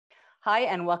Hi,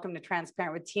 and welcome to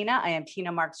Transparent with Tina. I am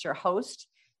Tina Marks, your host.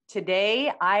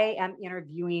 Today, I am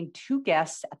interviewing two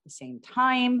guests at the same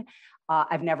time.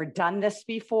 I've never done this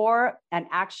before, and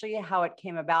actually how it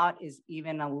came about is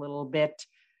even a little bit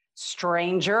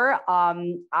stranger.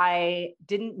 I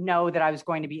didn't know that I was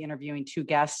going to be interviewing two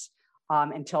guests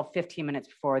until 15 minutes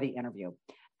before the interview.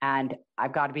 And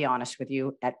I've got to be honest with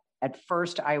you, at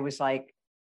first I was like,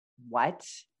 what?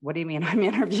 What do you mean I'm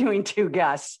interviewing two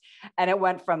guests? And it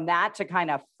went from that to kind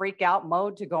of freak out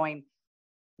mode to going,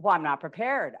 well, I'm not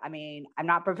prepared. I mean, I'm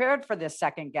not prepared for this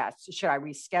second guest. Should I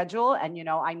reschedule? And,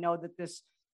 I know that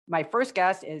my first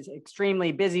guest is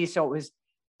extremely busy. So it was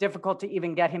difficult to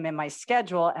even get him in my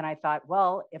schedule. And I thought,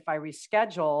 well, if I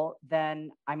reschedule, then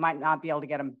I might not be able to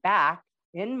get him back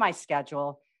in my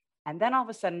schedule. And then all of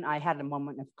a sudden I had a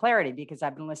moment of clarity because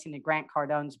I've been listening to Grant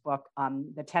Cardone's book,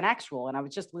 The 10X Rule. And I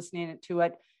was just listening to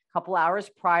it a couple hours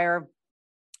prior.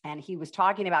 And he was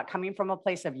talking about coming from a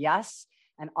place of yes.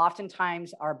 And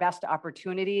oftentimes our best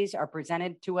opportunities are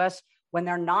presented to us when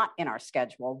they're not in our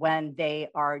schedule, when they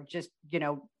are just,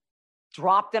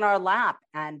 dropped in our lap.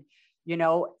 And,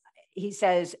 he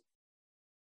says,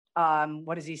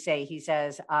 what does he say? He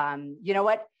says, you know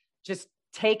what, just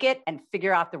take it and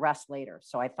figure out the rest later.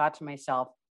 So I thought to myself,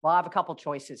 well, I have a couple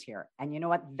choices here. And you know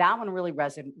what? That one really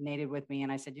resonated with me.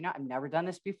 And I said, I've never done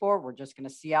this before. We're just going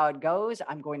to see how it goes.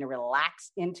 I'm going to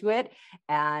relax into it.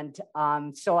 And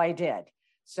so I did.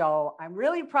 So I'm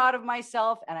really proud of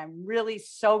myself. And I'm really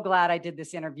so glad I did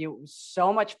this interview. It was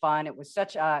so much fun. It was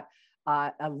such a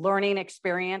learning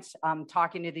experience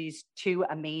talking to these two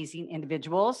amazing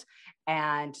individuals.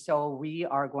 And so we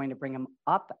are going to bring them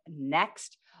up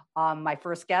next. My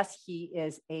first guest, he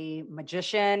is a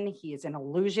magician. He is an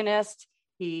illusionist.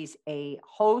 He's a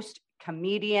host,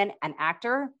 comedian, and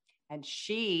actor. And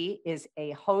she is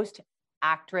a host,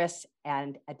 actress,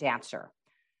 and a dancer.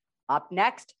 Up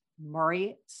next,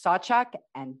 Murray Sawchuk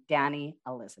and Danny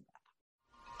Elizabeth.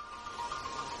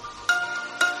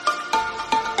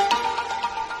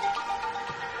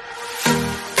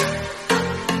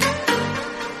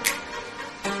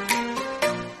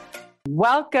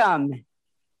 Welcome.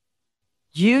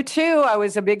 You too. I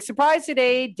was a big surprise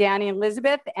today, Danny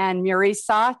Elizabeth and Murray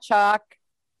Sawchuk.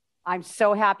 I'm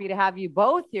so happy to have you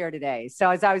both here today. So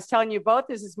as I was telling you both,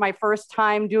 this is my first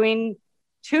time doing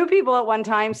two people at one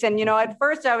time. And, at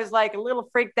first I was like a little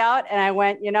freaked out and I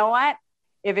went, you know what?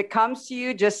 If it comes to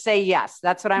you, just say yes.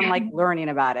 That's what I'm like learning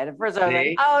about it. At first I was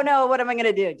like, oh no, what am I going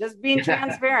to do? Just being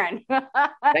transparent.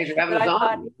 Thanks for having us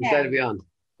on. We're excited to be on.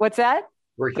 What's that?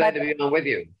 We're excited to be on with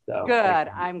you. So good.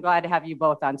 I'm glad to have you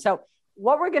both on. So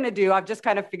what we're going to do, I've just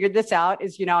kind of figured this out,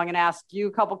 is, I'm going to ask you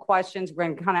a couple questions. We're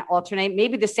going to kind of alternate,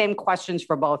 maybe the same questions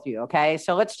for both of you. Okay.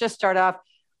 So let's just start off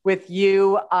with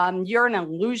you. You're an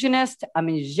illusionist, a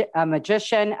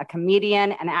magician, a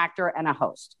comedian, an actor, and a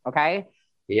host. Okay.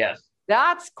 Yes.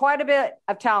 That's quite a bit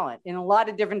of talent in a lot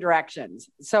of different directions.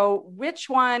 So which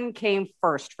one came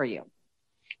first for you?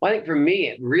 Well, I think for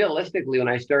me, realistically, when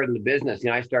I started in the business,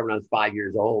 I started when I was 5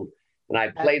 years old. And I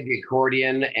played the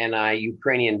accordion and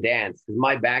Ukrainian dance because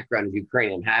my background is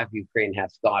Ukrainian, half Ukrainian,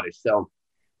 half Scottish. So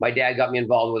my dad got me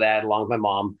involved with that along with my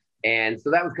mom. And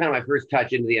so that was kind of my first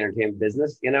touch into the entertainment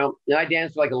business. And I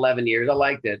danced for like 11 years. I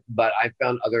liked it, but I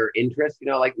found other interests.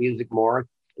 I like music more.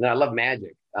 And then I love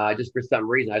magic. Just for some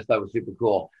reason, I just thought it was super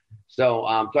cool. So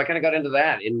I kind of got into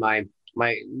that in my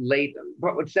late,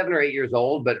 7 or 8 years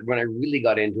old. But when I really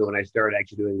got into it, when I started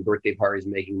actually doing birthday parties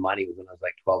and making money, was when I was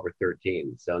like 12 or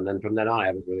 13. So and then from then on, I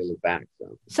haven't really looked back.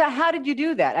 So how did you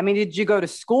do that? I mean, did you go to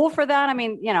school for that? I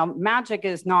mean, magic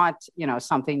is not,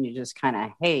 something you just kind of,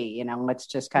 hey, let's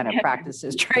just kind of practice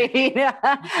this trade.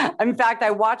 In fact,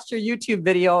 I watched your YouTube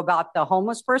video about the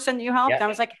homeless person you helped. And I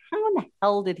was like, how in the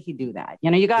hell did he do that?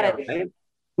 You got to... Right?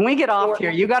 When we get off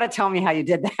here, you got to tell me how you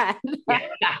did that.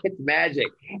 It's magic.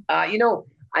 I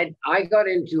got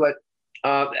into it.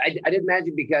 I did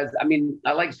magic because,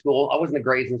 I like school. I wasn't the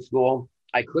greatest in school.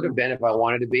 I could have been if I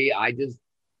wanted to be. I just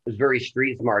was very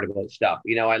street smart about stuff.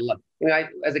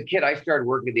 As a kid, I started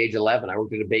working at the age of 11. I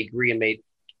worked at a bakery and made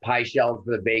pie shells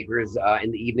for the bakers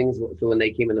in the evenings. So when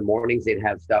they came in the mornings, they'd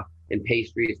have stuff and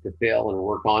pastries to fill and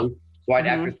work on. So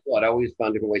after school, I'd always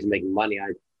found different ways of making money.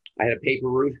 I had a paper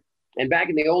route. And back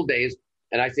in the old days,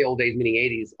 and I say old days meaning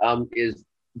 80s, is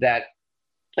that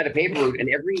I had a paper route, and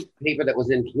every paper that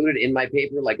was included in my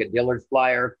paper, like a Dillard's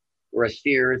flyer or a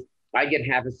Sears, I'd get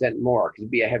half a cent more because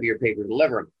it'd be a heavier paper to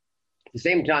deliver. At the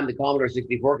same time, the Commodore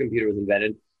 64 computer was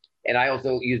invented, and I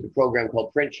also used a program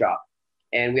called Print Shop.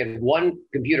 And we had one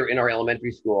computer in our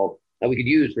elementary school that we could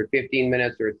use for 15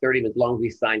 minutes or 30 minutes, as long as we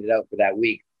signed it out for that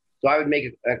week. So I would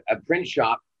make a print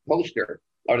shop poster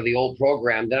out of the old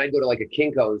program. Then I'd go to like a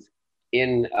Kinko's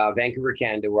in Vancouver,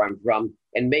 Canada, where I'm from,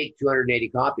 and make 280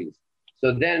 copies.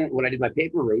 So then when I did my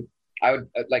paper route, I would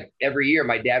like every year,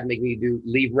 my dad would make me do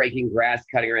leaf raking, grass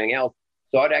cutting, or anything else.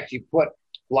 So I'd actually put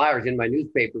flyers in my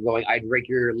newspaper going, I'd rake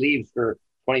your leaves for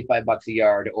 $25 a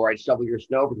yard, or I'd shovel your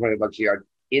snow for $20 a yard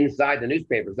inside the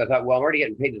newspaper. So I thought, well, I'm already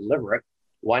getting paid to deliver it.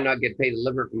 Why not get paid to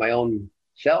deliver it for my own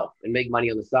self and make money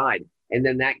on the side? And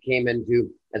then that came into,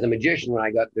 as a magician, when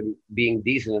I got to being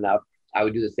decent enough, I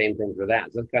would do the same thing for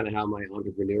that. So that's kind of how my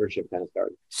entrepreneurship kind of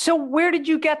started. So where did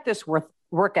you get this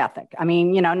work ethic? I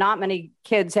mean, not many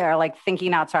kids are like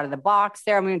thinking outside of the box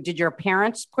there. I mean, did your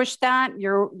parents push that?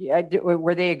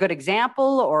 Were they a good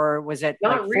example, or was it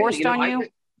Not like forced really. on you?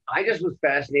 I just was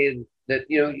fascinated that,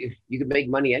 you could make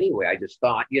money anyway. I just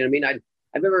thought, I mean, I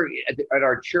remember at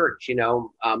our church,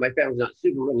 my family's not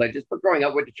super religious, but growing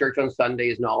up, went to church on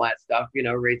Sundays and all that stuff,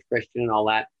 raised Christian and all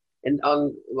that. And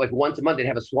on like once a month, they'd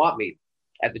have a swap meet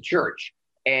at the church,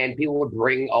 and people would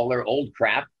bring all their old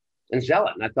crap and sell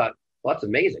it. And I thought, well, that's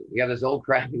amazing. You have this old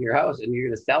crap in your house and you're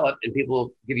going to sell it and people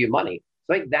will give you money.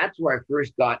 So I think that's where I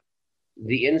first got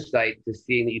the insight to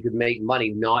seeing that you could make money,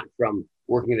 not from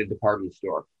working at a department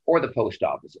store or the post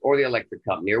office or the electric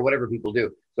company or whatever people do.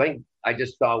 So I think I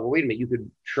just thought, well, wait a minute, you could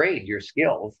trade your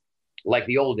skills like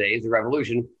the old days, the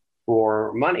revolution,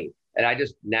 for money. And I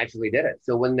just naturally did it.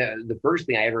 So when the first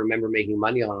thing I ever remember making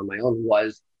money on my own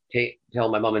was tell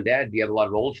my mom and dad, do you have a lot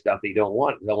of old stuff that you don't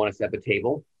want? Because I want to set up a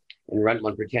table and rent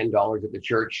one for $10 at the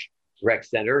church rec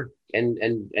center and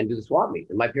do the swap meet.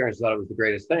 And my parents thought it was the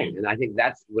greatest thing. And I think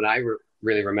that's when I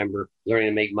really remember learning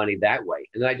to make money that way.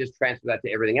 And then I just transferred that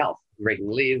to everything else,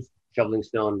 raking leaves, shoveling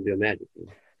snow, and doing magic.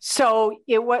 So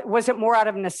was it more out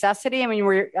of necessity? I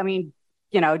mean,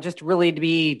 just really to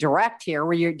be direct here,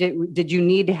 did you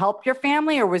need to help your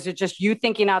family, or was it just you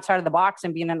thinking outside of the box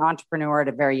and being an entrepreneur at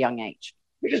a very young age?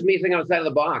 It's just me thinking outside of the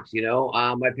box,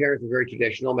 My parents were very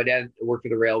traditional. My dad worked for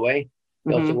the railway.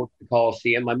 He also worked at the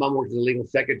Coliseum. My mom worked as a legal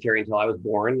secretary until I was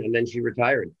born, and then she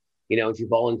retired, and she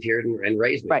volunteered and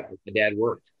raised me. Right. My dad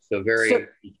worked. So very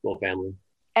peaceful family.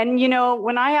 And,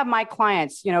 when I have my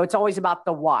clients, it's always about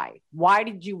the why. Why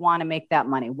did you want to make that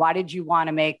money? Why did you want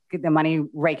to make the money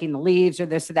raking the leaves or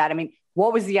this or that? I mean,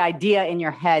 what was the idea in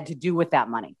your head to do with that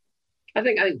money? I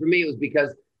think for me, it was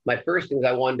because my first thing is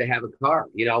I wanted to have a car.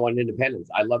 I wanted independence.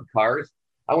 I loved cars.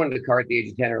 I wanted a car at the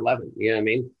age of 10 or 11, you know what I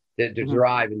mean? To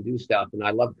drive and do stuff. And I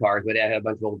loved cars. My dad had a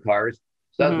bunch of old cars.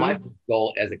 So that was my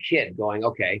goal as a kid, going,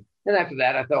 okay. And after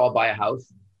that, I thought I'll buy a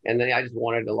house. And then I just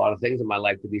wanted a lot of things in my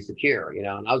life to be secure, And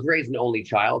I was raised an only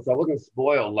child, so I wasn't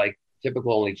spoiled like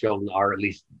typical only children are, at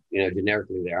least,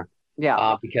 generically there.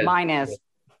 Yeah, because mine is.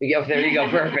 Yeah, there you go.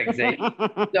 Perfect. See?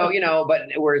 So, but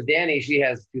whereas Danny, she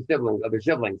has other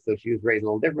siblings. So she was raised a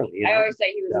little differently. I always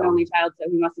say he was an only child, so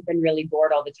he must have been really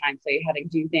bored all the time. So he had to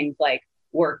do things like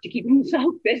work to keep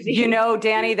himself busy.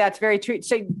 Danny, that's very true.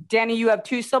 So Danny, you have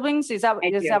two siblings? Is that what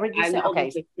you said?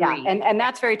 Okay. Yeah. And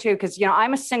that's very true. Cause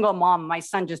I'm a single mom. My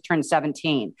son just turned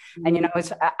 17 and,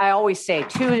 I always say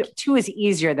two is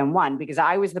easier than one, because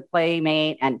I was the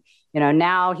playmate and,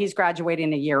 now he's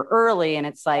graduating a year early, and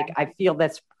it's like, I feel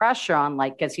this pressure on,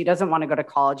 like, cause he doesn't want to go to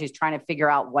college. He's trying to figure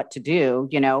out what to do,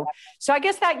 So I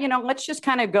guess that, let's just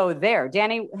kind of go there.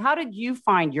 Danny, how did you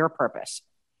find your purpose?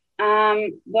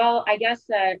 Well, I guess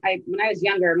when I was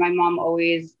younger, my mom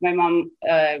is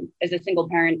a single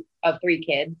parent of 3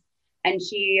 kids, and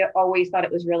she always thought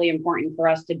it was really important for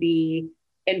us to be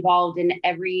involved in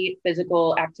every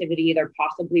physical activity there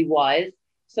possibly was,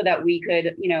 so that we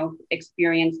could,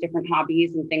 experience different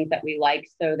hobbies and things that we like,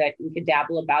 so that we could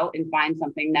dabble about and find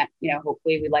something that,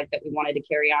 hopefully we like, that we wanted to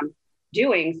carry on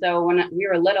doing. So when we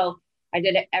were little, I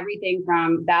did everything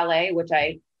from ballet, which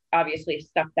I obviously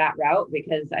stuck that route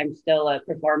because I'm still a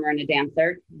performer and a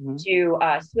dancer, to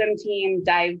swim team,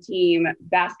 dive team,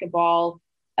 basketball,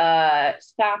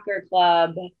 soccer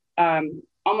club,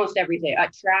 almost everything,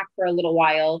 track for a little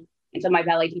while. And so my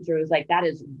ballet teacher was like, that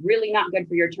is really not good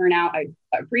for your turnout. I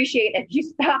appreciate if you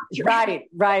stop.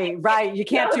 Right. You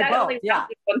can't do both. Yeah.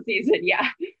 One season. Yeah.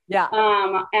 Yeah.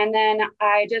 And then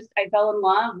I fell in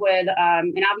love with,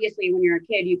 and obviously when you're a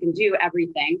kid, you can do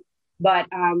everything. But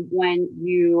when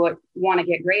you want to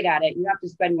get great at it, you have to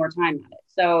spend more time at it.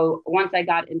 So once I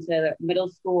got into middle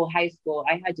school, high school,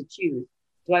 I had to choose.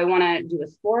 Do I want to do a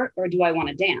sport or do I want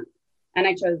to dance? And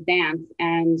I chose dance.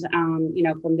 And,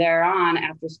 from there on,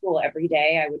 after school, every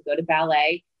day I would go to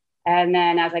ballet. And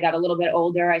then as I got a little bit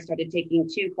older, I started taking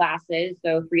 2 classes,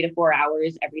 so 3 to 4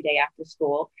 hours every day after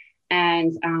school.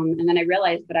 And then I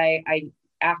realized that I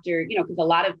after, because a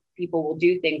lot of people will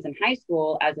do things in high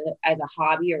school as a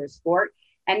hobby or a sport,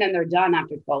 and then they're done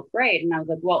after 12th grade. And I was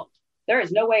like, well, there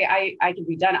is no way I can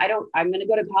be done. I'm going to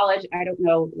go to college. I don't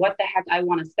know what the heck I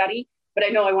want to study, but I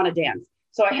know I want to dance.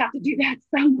 So I have to do that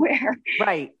somewhere.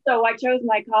 Right. So I chose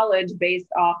my college based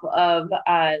off of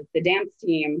the dance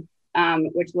team,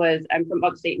 which was, I'm from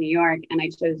upstate New York, and I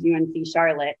chose UNC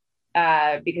Charlotte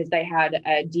because they had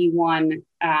a D1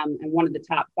 and one of the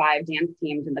top 5 dance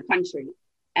teams in the country.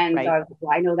 And Right. so I was like,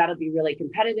 well, I know that'll be really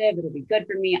competitive. It'll be good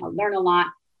for me. I'll learn a lot.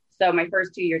 So my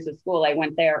first 2 years of school, I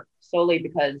went there solely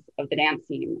because of the dance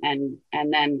team. And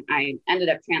then I ended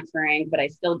up transferring, but I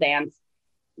still danced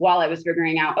while I was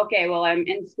figuring out, okay, well, I'm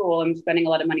in school, I'm spending a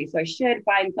lot of money, so I should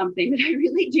find something that I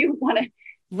really do want to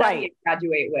study and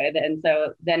graduate with. And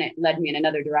so then it led me in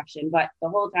another direction. But the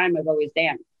whole time I've always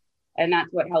danced. And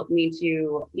that's what helped me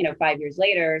to, 5 years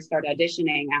later, start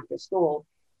auditioning after school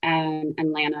and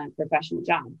land a professional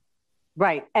job.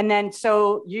 Right. And then,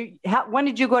 so when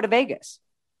did you go to Vegas?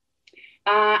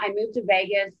 I moved to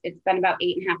Vegas. It's been about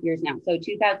 8.5 years now. So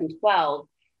 2012,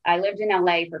 I lived in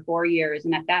LA for 4 years.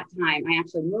 And at that time, I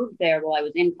actually moved there while I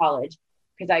was in college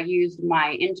because I used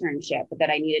my internship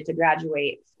that I needed to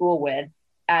graduate school with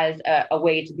as a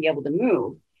way to be able to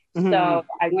move. Mm-hmm. So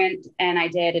I went and I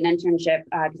did an internship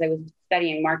because I was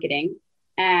studying marketing.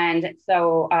 And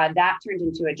so that turned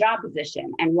into a job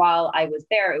position. And while I was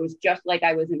there, it was just like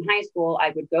I was in high school.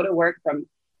 I would go to work from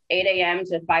 8 a.m.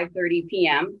 to 5:30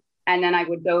 p.m. And then I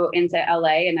would go into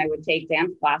LA and I would take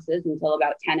dance classes until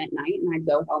about 10 at night. And I'd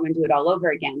go home and do it all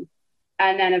over again.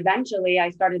 And then eventually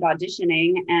I started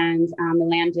auditioning and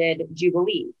landed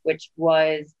Jubilee, which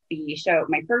was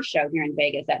my first show here in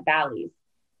Vegas at Bally's.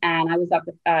 And I was up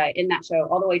in that show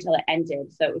all the way till it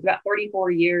ended. So it was about 34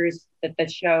 years that the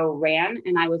show ran,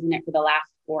 and I was in it for the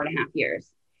last 4.5 years.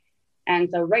 And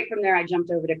so right from there, I jumped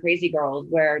over to Crazy Girls,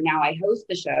 where now I host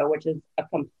the show, which is a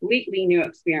completely new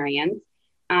experience.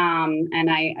 And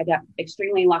I got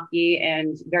extremely lucky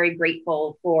and very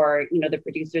grateful for, the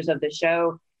producers of the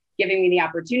show giving me the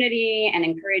opportunity and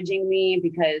encouraging me,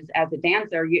 because as a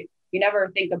dancer, you never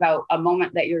think about a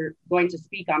moment that you're going to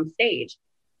speak on stage.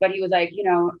 But he was like,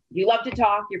 you love to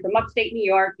talk. You're from upstate New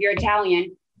York. You're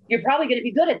Italian. You're probably going to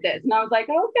be good at this. And I was like,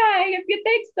 okay, if you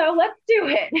think so, let's do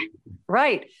it.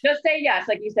 Right. Just say yes,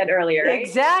 like you said earlier. Right?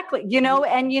 Exactly.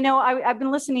 I've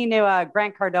been listening to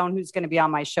Grant Cardone, who's going to be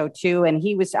on my show too. And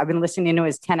I've been listening to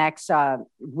his 10X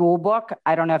rule book.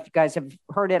 I don't know if you guys have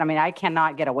heard it. I mean, I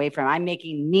cannot get away from it. I'm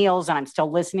making meals and I'm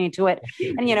still listening to it.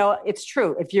 And, it's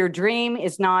true. If your dream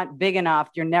is not big enough,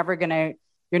 you're never going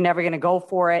to go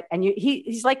for it. And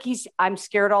he's like, I'm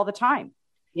scared all the time.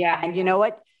 Yeah. And you know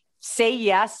what? Say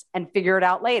yes and figure it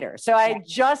out later. So I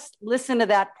just listened to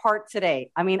that part today.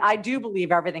 I mean, I do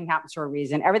believe everything happens for a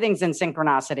reason. Everything's in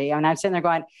synchronicity. I mean, I'm sitting there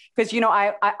going, because,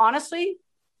 I honestly,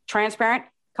 transparent,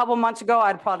 a couple of months ago,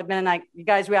 I'd probably been like, you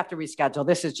guys, we have to reschedule.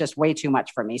 This is just way too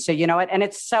much for me. So, you know what? And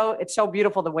it's so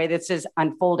beautiful the way this is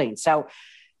unfolding. So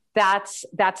that's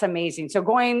amazing. So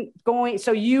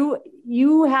so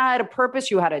you had a purpose,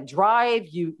 you had a drive,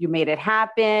 you made it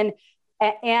happen.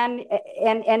 And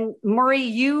Murray,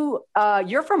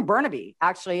 you're from Burnaby,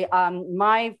 actually.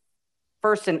 My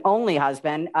first and only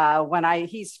husband,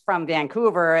 he's from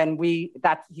Vancouver, and he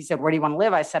said, where do you want to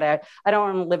live? I said, I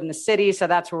don't want to live in the city. So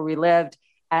that's where we lived.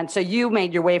 And so you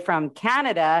made your way from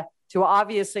Canada to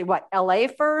obviously LA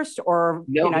first, or,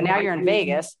 now you're in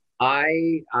Vegas.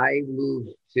 I moved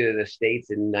to the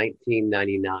States in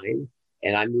 1999,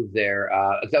 and I moved there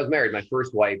because I was married. My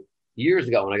first wife, years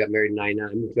ago, when I got married in 99,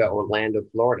 I moved to Orlando,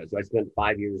 Florida. So I spent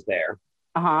 5 years there.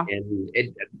 Uh-huh.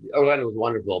 And Orlando was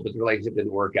wonderful, but the relationship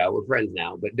didn't work out. We're friends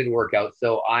now, but it didn't work out.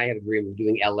 So I had a dream of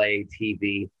doing LA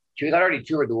TV. I already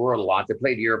toured the world a lot. I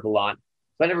played Europe a lot.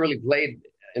 So I never really played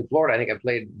in Florida. I think I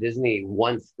played Disney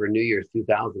once for New Year's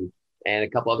 2000 and a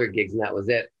couple other gigs, and that was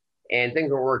it. And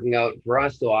things weren't working out for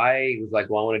us. So I was like,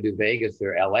 well, I want to do Vegas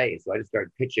or LA. So I just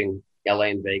started pitching LA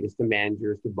and Vegas to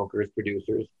managers, to bookers,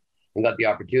 producers, and got the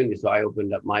opportunity. So I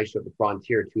opened up my show at the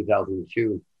Frontier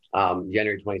 2002,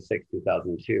 January 26,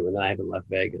 2002. And then I haven't left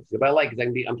Vegas. But I like it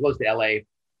because I'm close to LA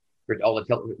for all the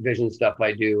television stuff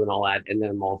I do and all that. And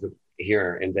then I'm also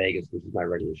here in Vegas, which is my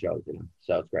regular show,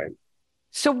 so it's great.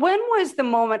 So when was the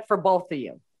moment for both of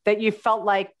you that you felt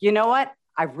like, you know what?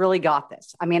 I've really got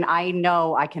this. I mean, I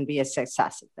know I can be a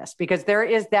success at this, because there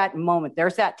is that moment.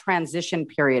 There's that transition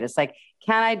period. It's like,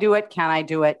 can I do it? Can I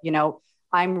do it?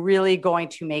 I'm really going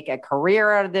to make a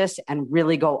career out of this and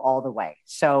really go all the way.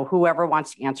 So whoever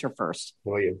wants to answer first.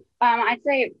 Who are you? I'd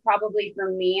say probably for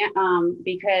me,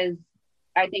 because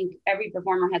I think every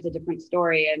performer has a different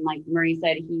story. And like Murray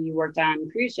said, he worked on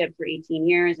cruise ships for 18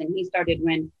 years, and he started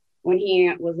when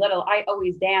he was little. I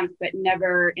always danced, but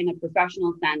never in a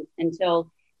professional sense until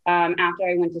after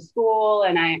I went to school,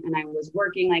 and I was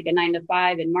working like a 9 to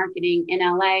 5 in marketing in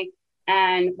LA.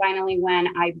 And finally, when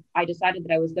I decided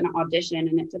that I was going to audition,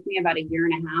 and it took me about a year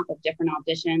and a half of different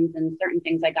auditions, and certain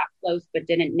things I got close but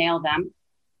didn't nail them.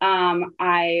 When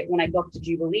I booked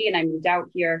Jubilee and I moved out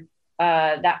here,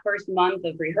 that first month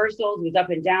of rehearsals was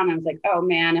up and down. I was like, oh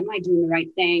man, am I doing the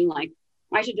right thing? Like,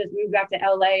 I should just move back to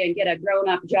LA and get a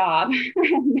grown-up job.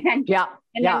 And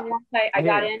then once I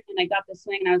got in and I got the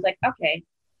swing, and I was like, okay,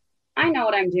 I know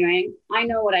what I'm doing. I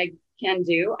know what I can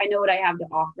do. I know what I have to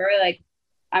offer. Like,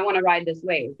 I want to ride this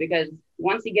wave, because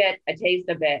once you get a taste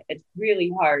of it, it's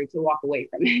really hard to walk away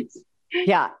from it.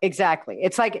 Yeah, exactly.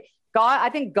 It's like God, I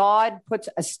think God puts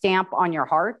a stamp on your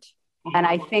heart. And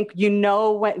I think,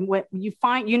 when you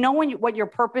find, what your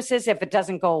purpose is, if it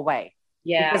doesn't go away.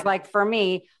 Yeah. Because like for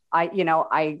me,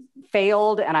 I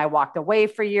failed and I walked away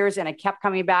for years, and I kept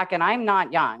coming back, and I'm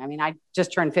not young. I mean, I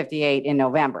just turned 58 in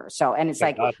November. So, and it's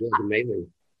like, God, that's amazing.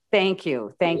 Thank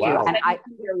you. Wow. And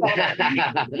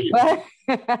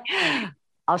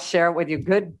I'll share it with you.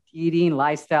 Good eating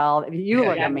lifestyle. You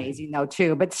look amazing though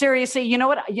too. But seriously, you know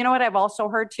what I've also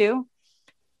heard too?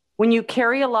 When you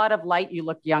carry a lot of light, you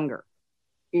look younger.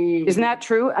 Isn't that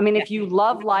true? I mean, if you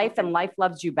love life and life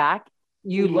loves you back,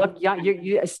 you look young,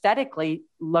 you aesthetically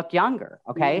look younger.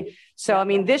 Okay. So, I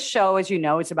mean, this show, as you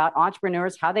know, is about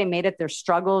entrepreneurs, how they made it, their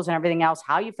struggles and everything else,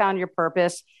 how you found your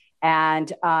purpose,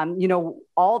 and,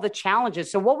 all the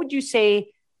challenges. So what would you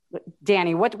say,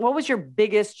 Danny, what was your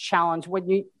biggest challenge when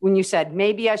you said,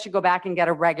 maybe I should go back and get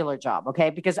a regular job?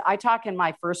 Okay. Because I talk in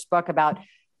my first book about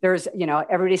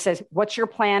everybody says, what's your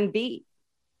plan B?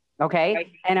 Okay.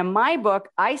 Right. And in my book,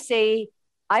 I say,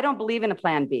 I don't believe in a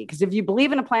plan B, because if you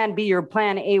believe in a plan B, your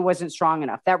plan A wasn't strong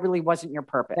enough. That really wasn't your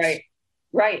purpose.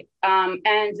 Right.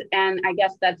 And I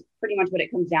guess that's pretty much what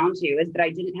it comes down to, is that I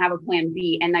didn't have a plan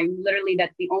B. And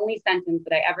that's the only sentence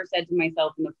that I ever said to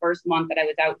myself in the first month that I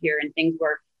was out here, and things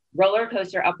were roller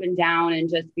coaster up and down. And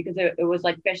just because it was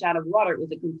like fish out of water, it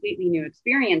was a completely new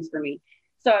experience for me.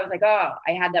 So I was like, oh,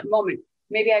 I had that moment.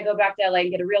 Maybe I go back to LA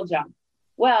and get a real job.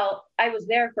 Well, I was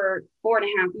there for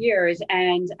 4.5 years.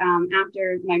 And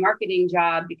after my marketing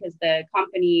job, because the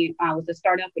company was a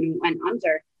startup and went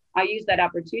under, I used that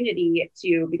opportunity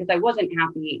because I wasn't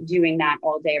happy doing that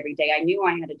all day, every day. I knew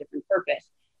I had a different purpose.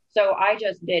 So I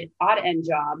just did odd end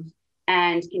jobs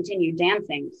and continued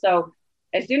dancing. So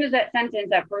as soon as that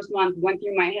first month went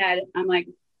through my head, I'm like,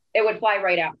 it would fly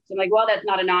right out. So I'm like, well, that's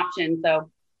not an option. So,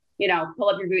 pull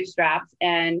up your bootstraps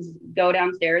and go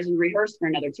downstairs and rehearse for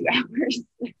another 2 hours.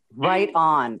 Right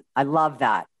on. I love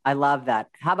that.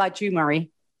 How about you, Murray?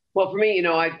 Well, for me,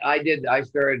 I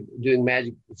started doing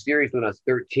magic seriously when I was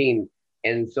 13.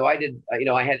 And so I did,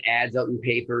 I had ads out in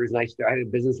papers, and I had a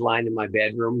business line in my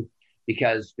bedroom,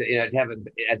 because, at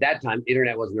that time,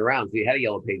 internet wasn't around. So you had a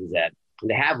Yellow Pages ad, and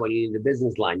to have one, you needed a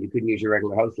business line. You couldn't use your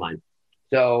regular house line.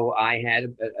 So I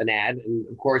had an ad, and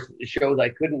of course, shows I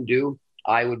couldn't do,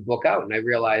 I would book out. And I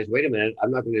realized, wait a minute, I'm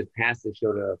not going to just pass the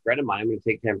show to a friend of mine. I'm going to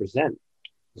take 10%.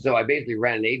 So I basically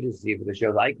ran an agency for the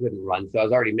shows I couldn't run. So I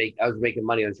was making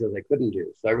money on shows I couldn't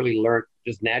do. So I really learned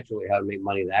just naturally how to make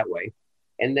money that way.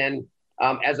 And then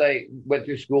as I went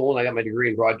through school, and I got my degree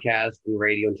in broadcast and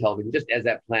radio and television, just as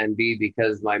that plan B,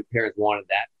 because my parents wanted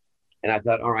that. And I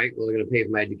thought, all right, well, they're going to pay for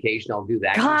my education. I'll do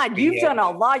that. God, you've done a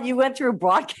lot. You went through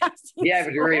broadcasting. Yeah, I have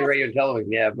a degree in radio and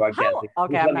television. Yeah, broadcasting.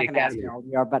 Okay, I'm not going to ask you how old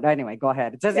you are, but anyway, go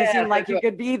ahead. It doesn't seem like you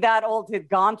could be that old to have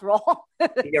gone through all.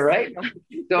 Yeah, right.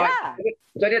 So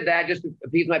I did that just to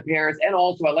appease my parents, and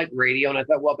also I like radio. And I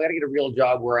thought, well, if I got to get a real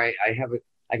job where I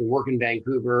can work in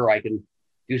Vancouver, or I can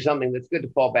do something that's good to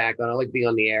fall back on. I like being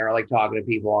on the air. I like talking to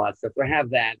people, all that stuff. So I have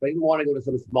that, but I didn't want to go to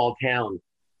some small town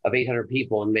of 800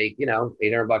 people and make,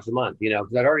 $800 a month,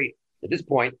 because I'd already, at this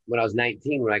point, when I was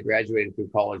 19, when I graduated through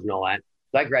college and all that,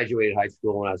 so I graduated high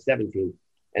school when I was 17.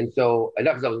 And so,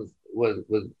 enough as I was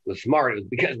smart, it was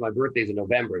because my birthday's in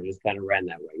November. It just kind of ran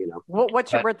that way,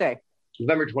 What's your birthday?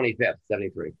 November 25th,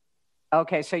 73.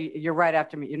 Okay, so you're right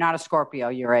after me. You're not a Scorpio.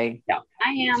 You're a... Yeah.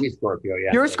 I am. She's Scorpio,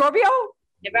 yeah. You're a Scorpio?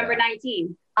 November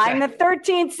 19th. I'm the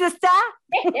 13th, sister.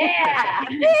 Yeah.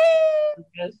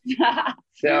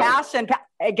 Passion.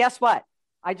 Guess what?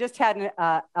 I just had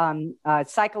a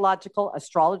psychological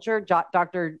astrologer,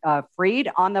 Dr. Freed,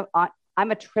 I'm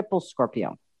a triple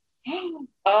Scorpio. And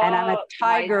I'm a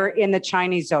tiger in the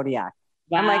Chinese zodiac.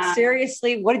 Wow. I'm like,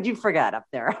 seriously, what did you forget up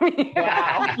there?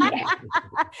 Wow.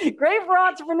 Great for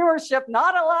entrepreneurship,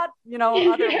 not a lot,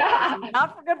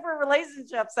 not for good for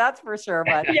relationships, that's for sure.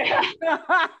 But yes,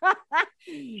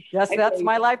 that's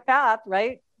my life path,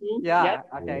 right? Mm-hmm. Yeah. Yep.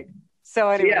 Okay. So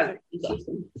anyway. Yeah.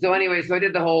 So anyway, so I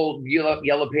did the whole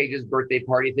Yellow Pages birthday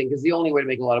party thing, because the only way to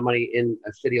make a lot of money in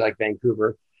a city like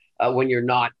Vancouver, when you're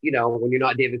not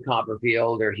David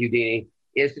Copperfield or Houdini,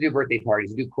 is to do birthday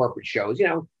parties, do corporate shows,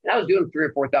 and I was doing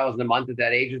 3,000 or 4,000 a month at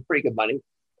that age. It was pretty good money.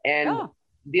 And,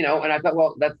 and I thought,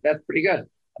 well, that's pretty good.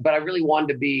 But I really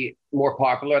wanted to be more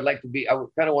popular. I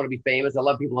kind of want to be famous. I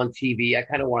love people on TV. I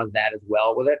kind of wanted that as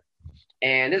well with it.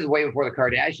 And this is way before the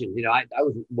Kardashians. I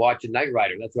was watching Knight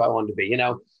Rider. That's who I wanted to be,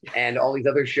 and all these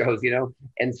other shows,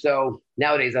 And so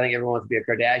nowadays, I think everyone wants to be a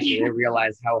Kardashian. They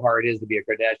realize how hard it is to be a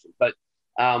Kardashian.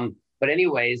 But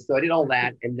anyways, so I did all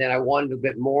that. And then I wanted a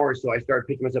bit more. So I started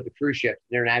picking myself to cruise ships,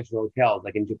 international hotels,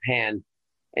 like in Japan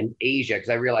and Asia, because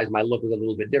I realized my look was a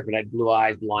little bit different. I had blue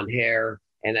eyes, blonde hair,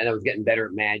 and then I was getting better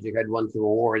at magic. I'd won some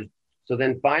awards. So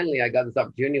then finally, I got this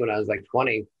opportunity when I was like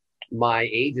 20. My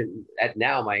agent,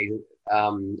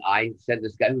 I sent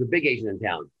this guy who was a big agent in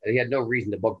town. He had no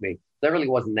reason to book me. That really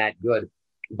wasn't that good.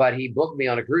 But he booked me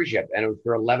on a cruise ship, and it was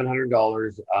for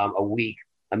 $1,100 a week,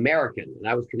 American. And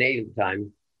I was Canadian at the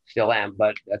time, still am,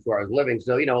 but that's where I was living.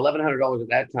 So, $1,100 at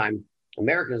that time,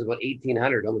 American is about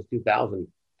 $1,800, almost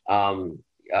 $2,000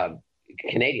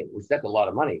 Canadian, which that's a lot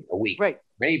of money a week. Right.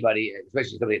 For anybody,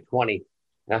 especially somebody at 20.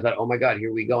 And I thought, oh my God,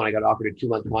 here we go. And I got offered a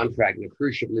 2-month contract in a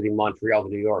cruise ship leaving Montreal to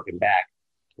New York and back.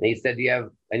 And he said,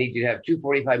 I need you to have 2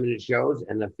 45-minute shows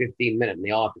and a 15-minute, and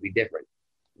they all have to be different.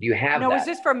 Do you have that? Was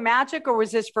this for magic or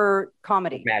was this for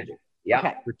comedy? Magic. Yeah.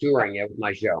 Okay. For touring, with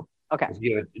my show. Okay. So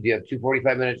do you have 2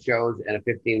 45-minute shows and a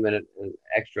 15-minute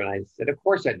extra? And I said, of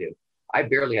course I do. I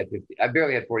barely had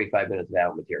 45 minutes of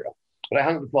adult material. But I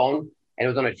hung up the phone, and it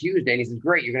was on a Tuesday, and he says,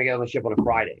 great, you're going to get on the ship on a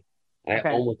Friday. And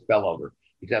I almost fell over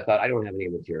because I thought, I don't have any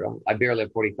material. I barely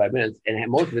have 45 minutes,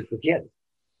 and most of it's for kids.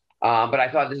 But I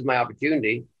thought, this is my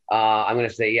opportunity. I'm going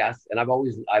to say yes. And I've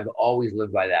always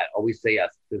lived by that. Always say yes.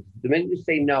 Because the minute you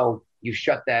say no, you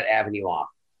shut that avenue off.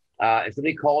 If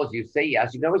somebody calls you, say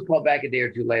yes. You can always call back a day or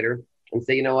two later and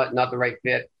say, you know what, not the right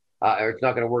fit, or it's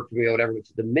not going to work for me or whatever.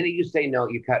 So the minute you say no,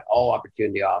 you cut all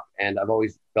opportunity off. And I've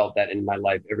always felt that in my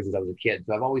life ever since I was a kid.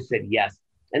 So I've always said yes.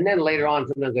 And then later on,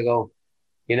 sometimes I go,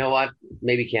 you know what,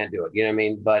 maybe can't do it. You know what I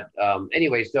mean? But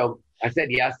anyway, so I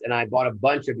said yes, and I bought a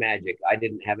bunch of magic. I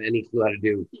didn't have any clue how to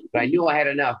do, but I knew I had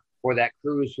enough for that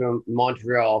cruise from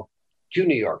Montreal to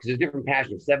New York, because there's different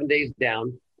passengers, 7 days down,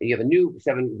 and you have a new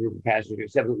 7 group of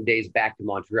passengers, 7 days back to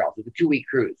Montreal. So it's a 2-week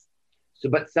cruise. So,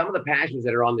 but some of the passengers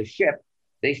that are on the ship,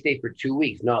 they stay for 2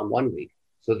 weeks, not 1 week.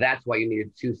 So that's why you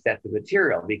needed 2 sets of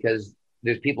material, because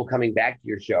there's people coming back to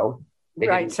your show.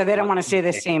 Right. So they don't want to say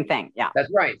the same thing. Yeah.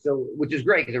 That's right. So, which is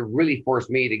great, because it really forced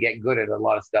me to get good at a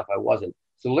lot of stuff I wasn't.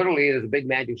 So literally, there's a big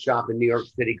magic shop in New York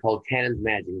City called Tannen's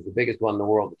Magic. It was the biggest one in the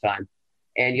world at the time.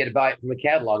 And you had to buy it from a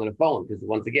catalog on a phone, because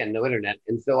once again, no internet.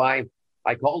 And so I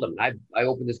called them. I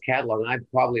opened this catalog, and I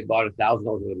probably bought $1,000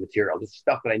 worth of material. This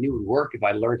stuff that I knew would work if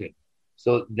I learned it.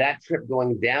 So that trip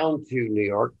going down to New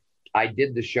York, I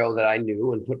did the show that I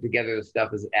knew and put together the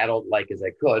stuff as adult-like as I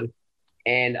could.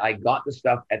 And I got the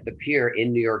stuff at the pier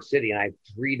in New York City. And I had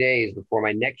 3 days before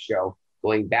my next show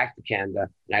going back to Canada.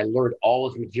 And I learned all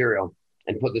this material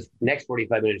and put this next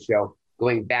 45-minute show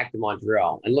going back to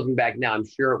Montreal. And looking back now, I'm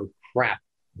sure it was crap,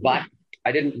 but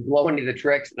I didn't blow any of the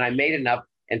tricks, and I made enough.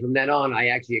 And from then on, I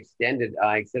actually extended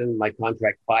my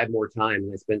contract 5 more times,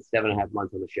 and I spent 7.5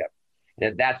 months on the ship.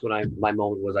 And that's when my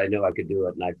moment was, I knew I could do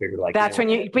it. And I figured that's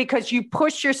when because you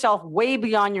push yourself way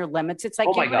beyond your limits. It's like,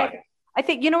 oh my God. I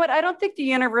think, I don't think the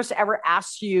universe ever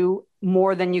asks you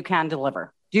more than you can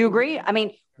deliver. Do you agree? I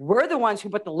mean, we're the ones who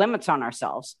put the limits on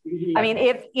ourselves. Mm-hmm. I mean,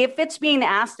 if it's being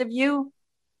asked of you,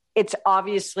 it's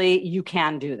obviously you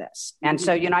can do this. And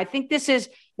so, I think this is,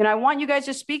 I want you guys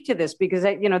to speak to this, because,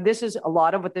 this is a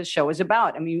lot of what this show is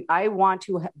about. I mean, I want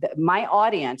to, my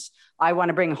audience, I want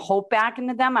to bring hope back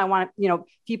into them. I want,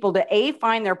 people to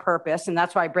find their purpose. And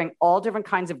that's why I bring all different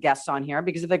kinds of guests on here,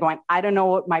 because if they're going, I don't know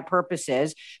what my purpose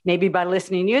is, maybe by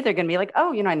listening to you, they're going to be like,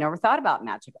 oh, I never thought about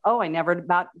magic. Oh, I never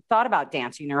thought about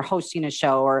dancing or hosting a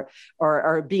show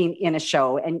or being in a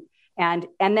show. And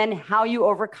then how you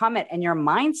overcome it and your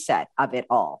mindset of it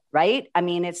all, right? I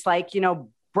mean, it's like,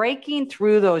 breaking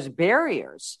through those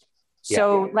barriers.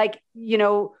 So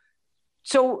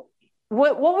so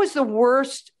what was the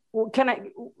worst?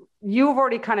 You've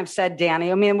already kind of said, Danny,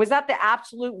 I mean, was that the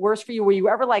absolute worst for you? Were you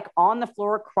ever like on the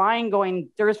floor crying, going,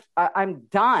 I'm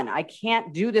done. I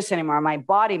can't do this anymore. My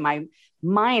body, my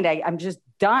mind, I'm just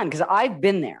done, because I've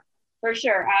been there. For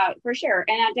sure.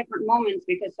 And at different moments,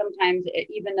 because sometimes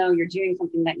even though you're doing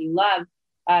something that you love,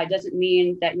 doesn't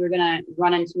mean that you're going to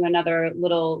run into another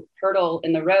little hurdle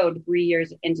in the road 3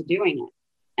 years into doing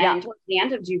it. And towards the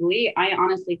end of Jubilee, I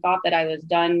honestly thought that I was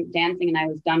done dancing and I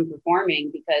was done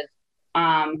performing because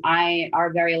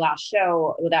our very last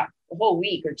show, that whole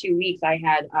week or 2 weeks, I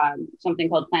had something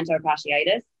called plantar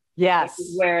fasciitis. Yes.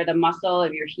 Where the muscle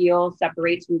of your heel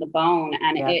separates from the bone.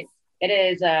 And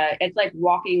it's like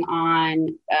walking on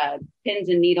pins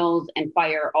and needles and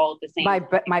fire all at the same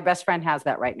time. My best friend has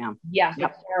that right now. Yes,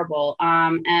 It's terrible.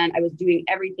 And I was doing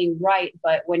everything right.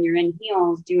 But when you're in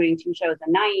heels doing 2 shows a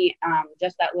night,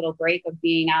 just that little break of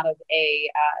being out of a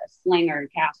sling or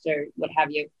cast or what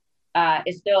have you,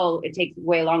 it takes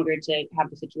way longer to have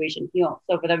the situation heal.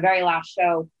 So for the very last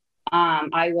show,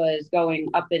 I was going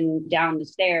up and down the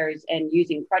stairs and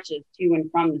using crutches to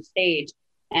and from the stage.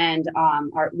 And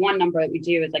our one number that we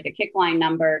do is like a kick line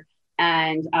number.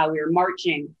 And we were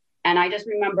marching. And I just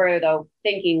remember, though,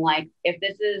 thinking like, if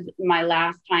this is my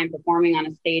last time performing on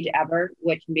a stage ever,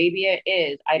 which maybe it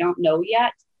is, I don't know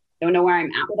yet. Don't know where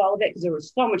I'm at with all of it because there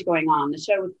was so much going on. The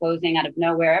show was closing out of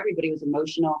nowhere. Everybody was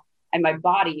emotional and my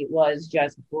body was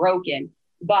just broken.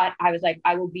 But I was like,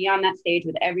 I will be on that stage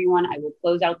with everyone. I will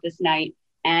close out this night.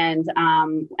 And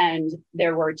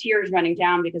there were tears running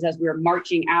down because as we were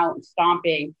marching out and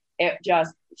stomping, it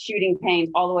just shooting pains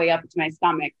all the way up to my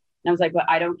stomach. And I was like, but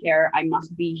I don't care. I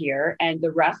must be here. And the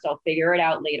rest, I'll figure it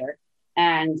out later.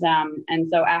 And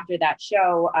so after that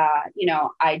show,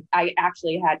 I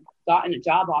actually had gotten a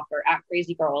job offer at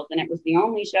Crazy Girls. And it was the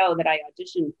only show that I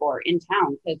auditioned for in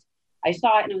town because I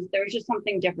saw it and there was just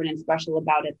something different and special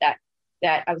about it that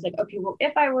I was like, okay, well,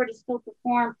 if I were to still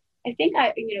perform, I think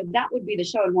that would be the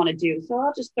show I'd want to do. So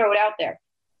I'll just throw it out there.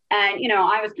 And,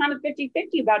 I was kind of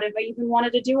 50-50 about if I even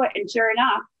wanted to do it. And sure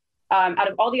enough,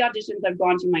 out of all the auditions I've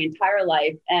gone to my entire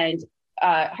life and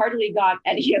hardly got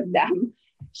any of them,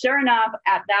 sure enough,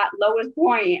 at that lowest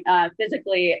point,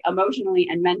 physically, emotionally,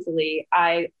 and mentally,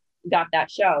 I got that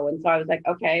show. And so I was like,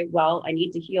 okay, well, I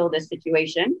need to heal this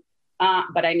situation.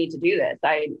 But I need to do this.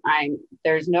 I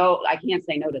can't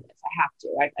say no to this. I have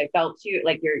to. I felt too,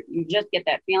 like you just get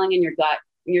that feeling in your gut,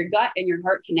 and your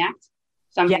heart connect.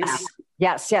 Something happens.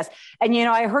 Yes. And,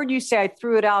 I heard you say I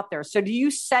threw it out there. So do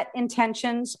you set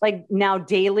intentions like now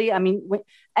daily? I mean,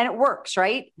 and it works,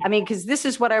 right? I mean, because this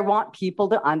is what I want people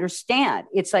to understand.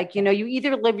 It's like, you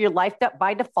either live your life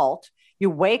by default, you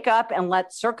wake up and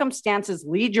let circumstances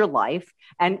lead your life.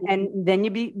 And then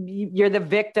you're the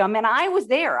victim. And I was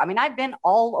there. I mean, I've been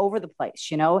all over the place,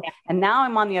 and now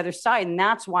I'm on the other side. And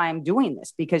that's why I'm doing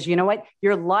this, because you know what?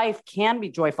 Your life can be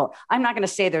joyful. I'm not going to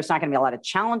say there's not going to be a lot of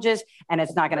challenges and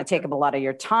it's not going to take up a lot of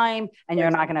your time and you're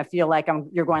not going to feel like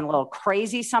you're going a little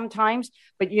crazy sometimes.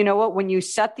 But you know what? When you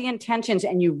set the intentions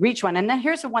and you reach one, and then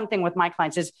here's the one thing with my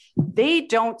clients is they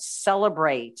don't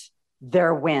celebrate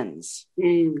their wins.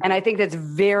 And I think that's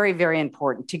very, very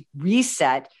important to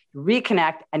reset,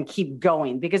 reconnect, and keep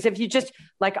going. Because if you just,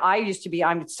 like I used to be,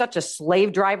 I'm such a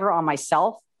slave driver on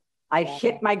myself. I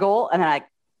hit my goal and then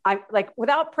I'm like,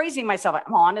 without praising myself,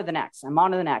 I'm on to the next. And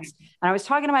I was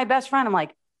talking to my best friend. I'm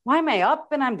like, why am I up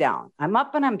and I'm down? I'm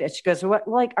up and I'm down. She goes, what,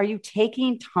 like, are you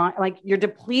taking time? Like you're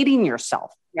depleting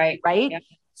yourself. Right. Yeah.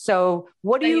 So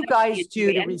what do you guys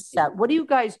do to reset? What do you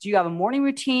guys do? You have a morning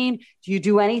routine? Do you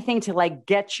do anything to like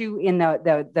get you in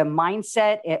the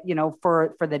mindset,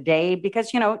 for the day?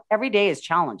 Because, every day is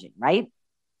challenging, right?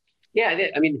 Yeah.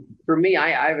 I mean, for me,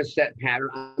 I have a set pattern.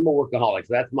 I'm a workaholic.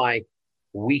 So that's my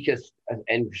weakest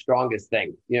and strongest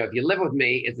thing. If you live with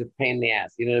me, it's a pain in the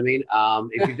ass. You know what I mean?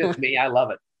 If you're just me, I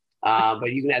love it.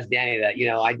 But you can ask Danny that,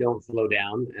 I don't slow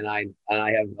down and I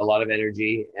have a lot of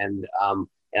energy and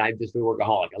I'm just a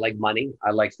workaholic. I like money.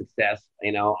 I like success.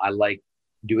 I like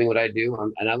doing what I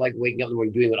do. And I like waking up in the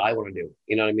morning doing what I want to do.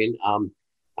 You know what I mean?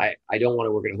 I don't want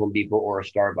to work at a Home Depot or a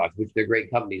Starbucks, which they're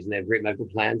great companies and they have great medical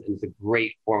plans. And it's a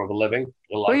great form of a living.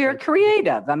 Well, you're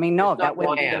creative. I mean, no, that way.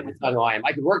 It's not who I am.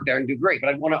 I could work there and do great, but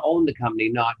I want to own the company,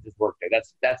 not just work there.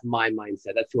 That's my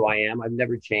mindset. That's who I am. I've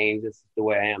never changed. This is the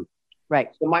way I am. Right.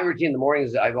 So my routine in the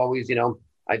mornings, I've always,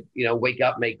 I wake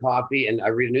up, make coffee, and I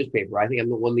read a newspaper. I think I'm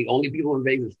one of the only people in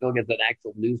Vegas that still gets an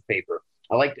actual newspaper.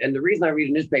 And the reason I read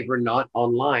a newspaper, not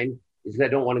online, is because I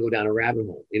don't want to go down a rabbit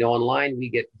hole. Online we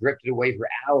get drifted away for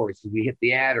hours. So we hit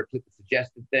the ad or click the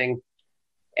suggested thing.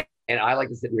 And I like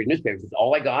to sit and read newspapers. It's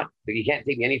all I got. But you can't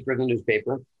take me any further than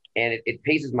newspaper. And it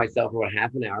paces myself for about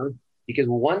half an hour. Because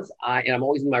and I'm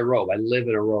always in my robe. I live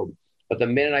in a robe. But the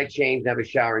minute I change and have a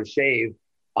shower and shave,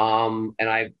 and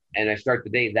I start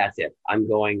the day, that's it. I'm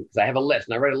going, because I have a list.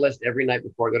 And I write a list every night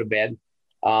before I go to bed.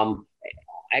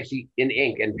 Actually in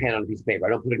ink and pen on a piece of paper. I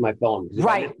don't put it in my phone.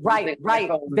 Right.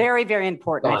 Phone, very, very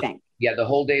important, I think. Yeah, the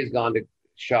whole day is gone to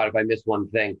shot if I miss one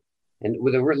thing. And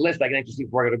with a list, I can actually see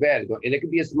before I go to bed. And it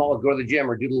could be as small as go to the gym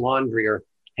or do the laundry or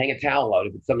hang a towel out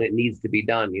if it's something that needs to be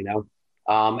done, you know.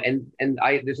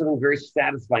 There's something very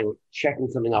satisfying with checking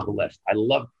something off a list. I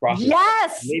love crossing.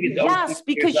 Yes, yes,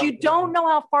 because you don't know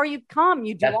how far you've come.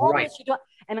 You do all this, you don't,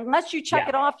 and unless you check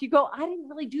it off, you go, I didn't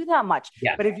really do that much.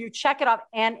 Yeah. But if you check it off,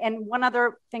 and one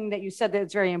other thing that you said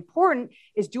that's very important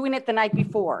is doing it the night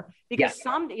before, because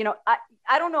you know,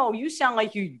 I don't know, you sound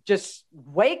like you just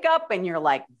wake up and you're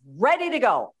like ready to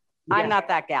go. Yeah. I'm not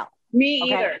that gal. Me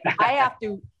either.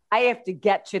 I have to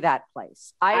get to that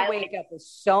place. I wake up with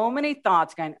so many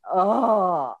thoughts going,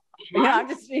 oh, you know, I'm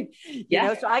just, you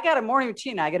know, so I got a morning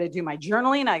routine. I got to do my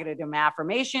journaling. I got to do my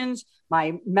affirmations,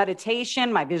 my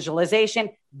meditation, my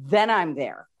visualization. Then I'm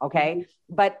there. Okay.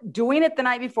 Mm-hmm. But doing it the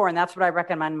night before, and that's what I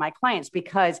recommend my clients,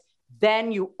 because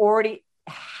then you already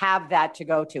have that to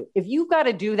go to. If you've got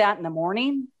to do that in the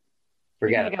morning,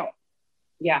 forget it.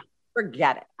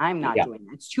 Forget it. I'm not doing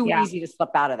that. It's too easy to slip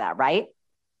out of that, right?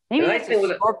 Maybe that's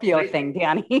a Scorpio thing,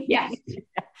 Danny. Yes.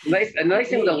 A nice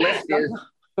thing with a list is,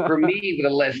 for me,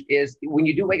 with a list is when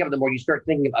you do wake up in the morning, you start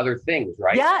thinking of other things,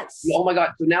 right? Yes. Oh my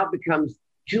God. So now it becomes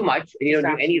too much and you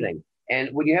don't do anything. And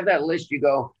when you have that list, you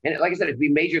go, and like I said, it could be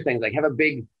major things, like have a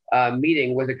big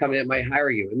meeting with a company that might hire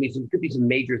you. I mean, it could be some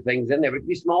major things in there, but it could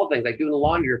be small things like doing the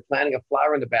laundry or planting a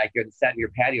flower in the backyard that sat in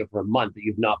your patio for a month that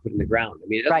you've not put in the ground. I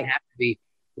mean, it doesn't have to be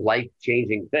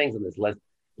life-changing things on this list.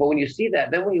 But when you see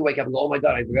that, then when you wake up and go, oh my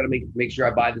God, I've got to make sure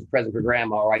I buy this present for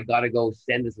grandma, or I got to go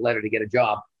send this letter to get a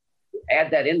job,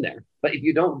 add that in there. But if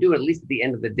you don't do it, at least at the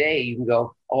end of the day, you can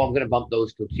go, oh, I'm going to bump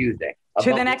those till Tuesday.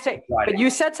 To the next day. But you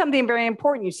said something very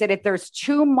important. You said if there's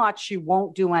too much, you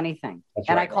won't do anything.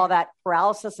 I call that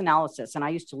paralysis analysis. And I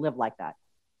used to live like that.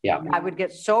 Yeah. I would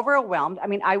get so overwhelmed. I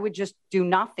mean, I would just do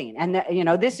nothing. And, you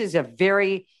know, this is a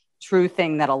very true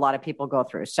thing that a lot of people go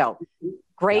through. So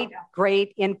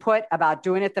great input about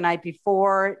doing it the night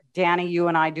before. Danny, you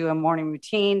and I do a morning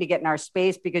routine to get in our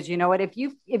space, because you know what, if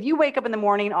you wake up in the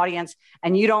morning, audience,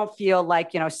 and you don't feel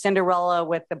like, you know, Cinderella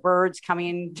with the birds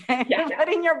coming,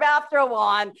 putting your bathrobe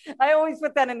on. I always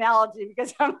put that analogy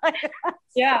because I'm like,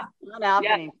 not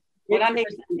happening.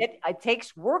 It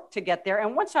takes work to get there.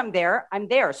 And once I'm there, I'm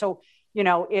there. So, you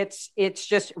know, it's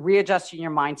just readjusting your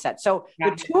mindset. So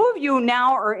the two of you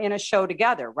now are in a show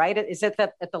together, right? Is it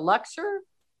at the Luxor?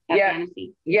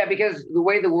 Yeah, because the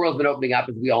way the world's been opening up,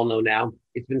 as we all know now,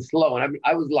 it's been slow. And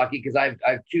I was lucky because I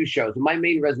have two shows. My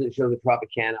main resident show is the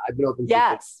Tropicana. I've been open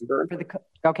since November.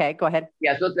 Okay, go ahead.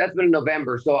 Yeah, so that's been in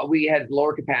November. So we had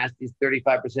lower capacities,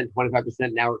 35%,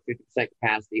 25%. Now we're at 50%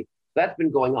 capacity. That's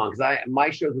been going on because my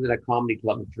show's within a comedy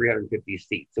club of 350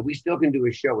 seats. So we still can do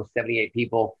a show with 78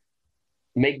 people,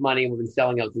 make money, and we've been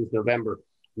selling out since November.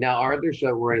 Now, our other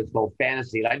show we're in is called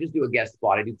Fantasy, and I just do a guest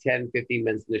spot. I do 10, 15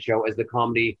 minutes in the show as the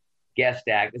comedy guest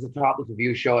act. It's a topless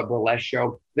review show, a burlesque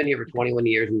show. Been here for 21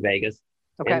 years in Vegas.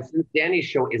 Okay. And since Danny's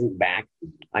show isn't back,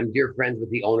 I'm dear friends with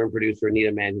the owner and producer,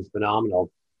 Anita Mann, who's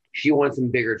phenomenal. She wants some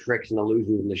bigger tricks and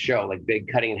illusions in the show, like big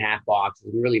cutting in half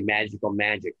boxes and really magical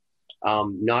magic.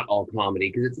 Not all comedy,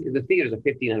 because the theater's a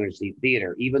 1,500 seat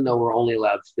theater, even though we're only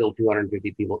allowed still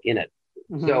 250 people in it.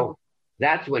 Mm-hmm. So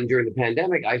that's when, during the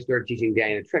pandemic, I started teaching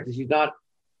Danny the tricks. And she's not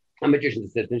a magician's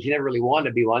assistant. She never really wanted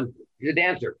to be one. She's a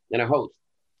dancer and a host.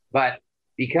 But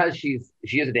because she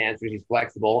is a dancer, she's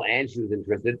flexible, and she was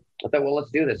interested, I thought, well, let's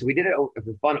do this. So we did it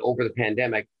for fun over the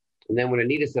pandemic. And then when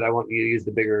Anita said, I want you to use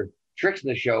the bigger tricks in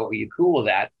the show, are you cool with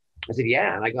that? I said,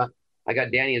 yeah. And I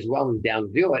got Danny as well, who's down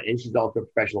to do it. And she's also a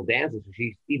professional dancer. So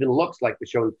she even looks like the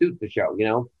show and suits the show, you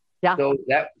know? Yeah. So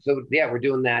we're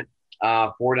doing that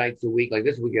 4 nights a week. Like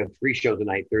this week, we have 3 shows a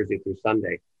night, Thursday through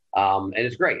Sunday. And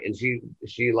it's great. And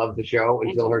she loves the show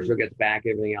until her show gets back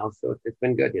and everything else. So it's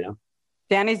been good, you know?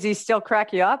 Danny, does he still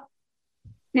crack you up?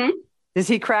 Does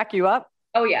he crack you up?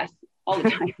 Oh, yes. All the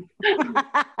time.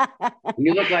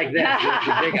 You look like this.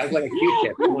 I was like a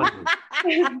Q-tip.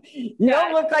 You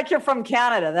don't look like you're from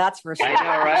Canada, that's for sure.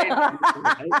 I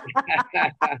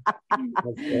know,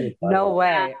 right? No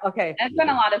way. Okay. It's been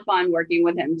a lot of fun working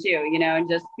with him too, you know, and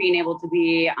just being able to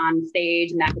be on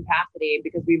stage in that capacity,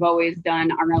 because we've always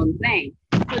done our own thing.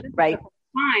 So this is the first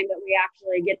time that we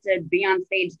actually get to be on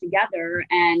stage together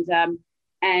and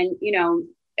you know,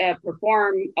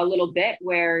 perform a little bit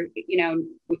where, you know,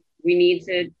 we need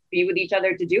to be with each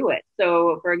other to do it.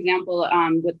 So, for example,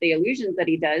 with the illusions that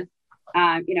he does,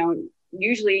 you know,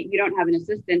 usually you don't have an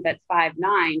assistant that's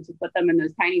 5'9" to put them in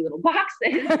those tiny little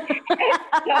boxes.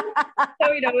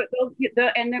 so you know,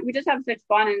 and we just have such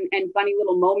fun and funny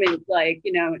little moments. Like,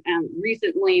 you know,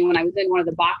 recently when I was in one of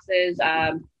the boxes,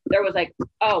 there was like,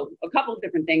 a couple of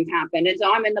different things happened. And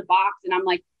so I'm in the box and I'm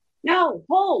like, no,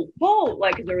 pull,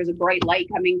 like, 'cause there was a bright light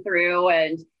coming through,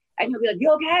 and and he'll be like,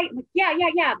 "You okay?" I'm like,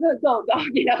 "Yeah, good, go."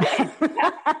 You know,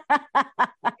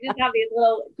 I just have these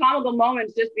little comical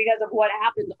moments just because of what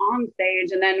happens on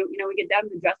stage. And then, you know, we get down to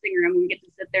the dressing room and we get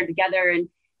to sit there together. And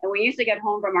we used to get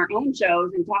home from our own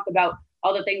shows and talk about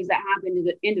all the things that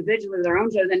happened individually with our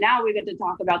own shows. And now we get to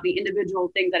talk about the individual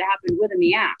things that happened within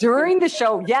the act. During the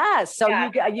show, yes. So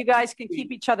you guys can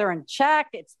keep each other in check.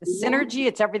 It's the synergy.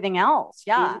 It's everything else.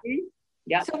 Yeah. Mm-hmm.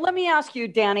 Yeah. So let me ask you,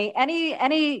 Danny,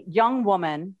 any young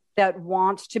woman that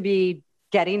wants to be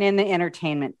getting in the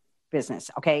entertainment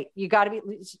business, okay, you got to be,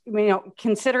 you know,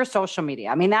 consider social media.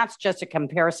 I mean, that's just a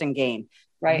comparison game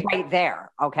right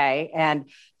there. Okay. And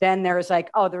then there's like,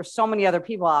 oh, there's so many other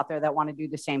people out there that want to do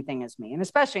the same thing as me. And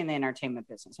especially in the entertainment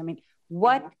business. I mean,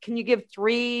 what can you give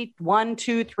 1,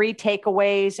 2, 3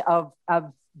 takeaways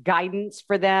of guidance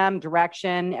for them,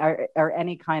 direction, or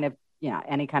any kind of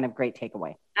great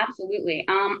takeaway? Absolutely.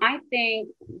 I think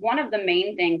one of the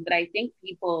main things that I think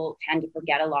people tend to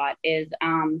forget a lot is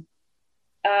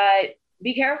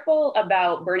be careful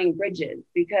about burning bridges,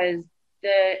 because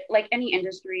like any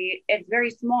industry, it's very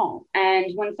small.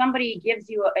 And when somebody gives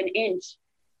you an inch,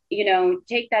 you know,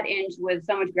 take that inch with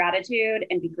so much gratitude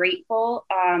and be grateful,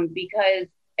 because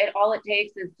all it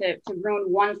takes is to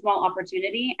ruin one small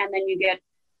opportunity, and then you get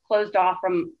closed off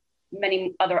from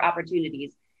many other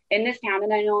opportunities in this town.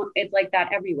 And I know it's like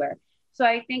that everywhere. So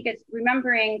I think it's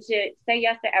remembering to say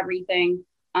yes to everything,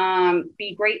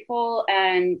 be grateful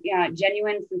and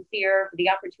genuine, sincere for the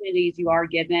opportunities you are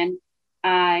given.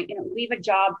 Leave a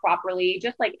job properly,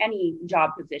 just like any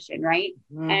job position, right?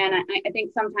 Mm. And I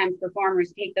think sometimes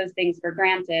performers take those things for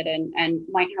granted and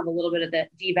might have a little bit of the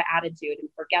diva attitude and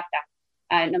forget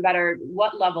that. No matter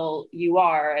what level you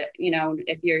are, you know,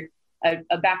 if you're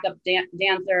a backup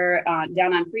dancer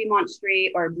down on Fremont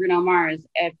Street or Bruno Mars,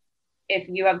 if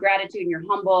you have gratitude and you're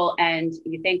humble and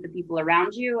you thank the people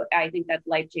around you, I think that's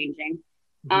life-changing.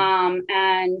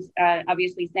 Mm-hmm.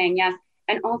 Obviously saying yes.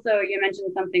 And also you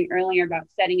mentioned something earlier about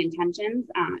setting intentions,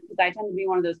 because I tend to be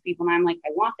one of those people, and I'm like, I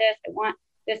want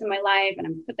this in my life, and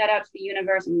I'm gonna put that out to the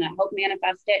universe. I'm gonna help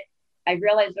manifest it. I've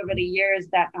realized over the years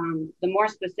that the more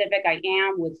specific I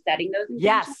am with setting those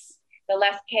intentions, the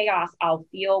less chaos I'll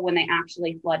feel when they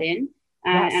actually flood in.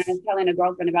 And I was telling a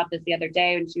girlfriend about this the other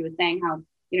day, and she was saying how,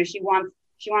 you know, she wants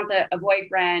a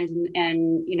boyfriend,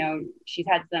 and you know, she's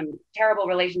had some terrible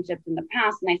relationships in the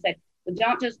past. And I said, well,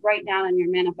 don't just write down on your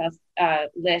manifest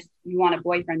list you want a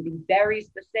boyfriend. Be very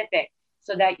specific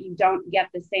so that you don't get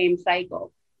the same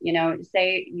cycle. You know,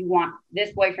 say you want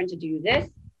this boyfriend to do this,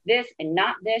 and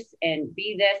not this, and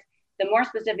be this. The more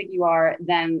specific you are,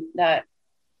 then the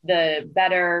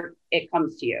better it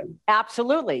comes to you.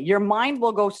 Absolutely. Your mind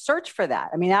will go search for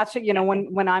that. I mean, that's what, you know,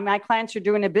 when my clients are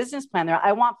doing a business plan,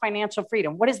 I want financial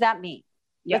freedom. What does that mean?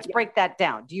 Let's break that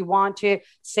down. Do you want to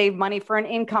save money for an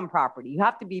income property? You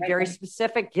have to be very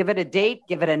specific. Give it a date,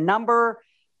 give it a number,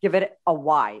 give it a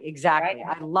why. Exactly.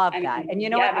 Right. I love that. And you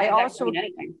know what? I also,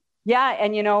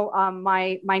 and you know,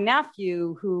 my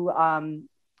nephew who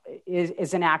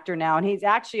is an actor now, and he's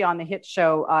actually on the hit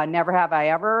show Never Have I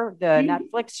Ever, the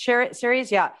Netflix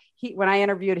series. Yeah. When I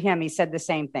interviewed him, he said the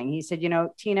same thing. He said, you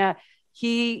know, Tina,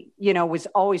 he, you know, was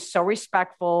always so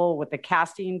respectful with the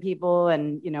casting people.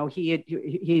 And, you know,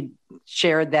 he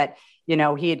shared that, you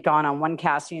know, he had gone on one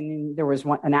casting and there was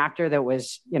an actor that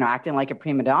was, you know, acting like a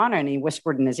prima donna. And he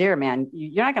whispered in his ear, man,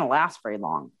 you're not going to last very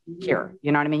long here.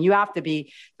 You know what I mean? You have to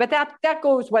be, but that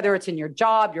goes, whether it's in your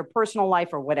job, your personal life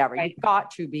or whatever, you've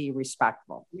got to be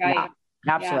respectful. Right. Yeah,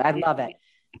 absolutely. I love it.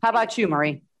 How about you,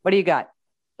 Marie? What do you got?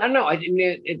 I don't know.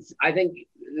 I think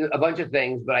a bunch of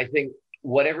things, but I think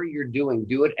whatever you're doing,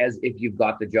 do it as if you've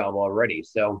got the job already.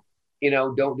 So, you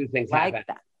know, don't do things like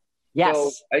that. Yes.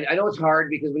 So I know it's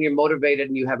hard because when you're motivated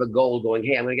and you have a goal going,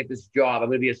 hey, I'm going to get this job. I'm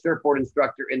going to be a surfboard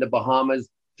instructor in the Bahamas,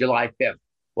 July 5th.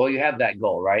 Well, you have that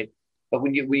goal, right? But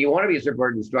when you want to be a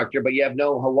surfboard instructor, but you have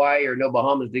no Hawaii or no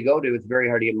Bahamas to go to, it's very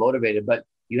hard to get motivated. But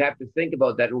you have to think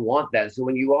about that and want that. So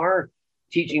when you are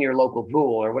teaching your local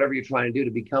pool or whatever you're trying to do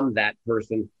to become that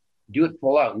person, do it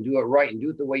full out and do it right and do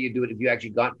it the way you do it if you actually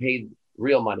got paid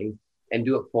real money, and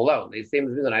do it full out. The same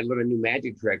as when I learn a new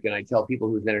magic trick and I tell people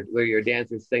whether you're a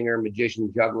dancer, singer,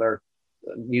 magician, juggler,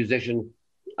 musician,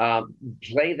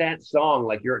 play that song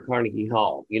like you're at Carnegie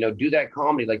Hall. You know, do that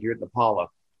comedy like you're at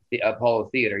the Apollo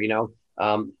Theater. You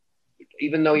know,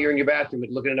 even though you're in your bathroom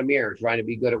looking in a mirror trying to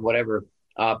be good at whatever,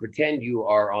 pretend you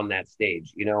are on that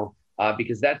stage. You know,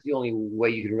 because that's the only way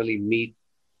you can really meet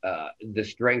the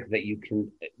strength that you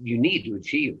need to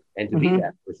achieve and to be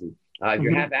that person. If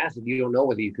you're half-assed, you don't know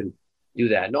whether you can do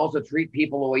that. And also treat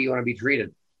people the way you want to be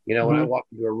treated. You know, when I walk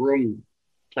into a room,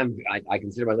 I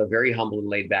consider myself very humble and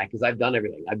laid back because I've done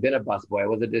everything. I've been a busboy. I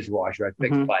was a dishwasher. I've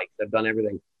fixed bikes. I've done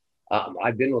everything.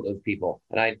 I've been with those people,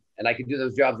 and I could do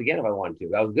those jobs again if I wanted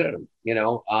to. I was good at them,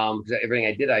 because everything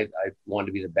I did, I wanted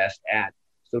to be the best at.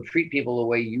 So treat people the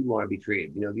way you want to be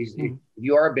treated. If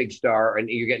you are a big star and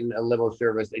you're getting a limo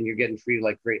service and you're getting treated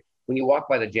like great, when you walk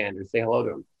by the janitor, say hello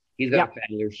to him. He's got a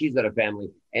family or she's got a family,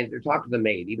 and talk to the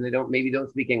maid, even if they don't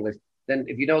speak English. Then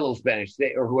if you know a little Spanish,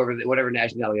 say, or whatever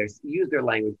nationality, use their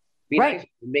language. Be nice,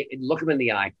 look them in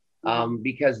the eye,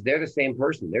 because they're the same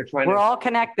person. We're all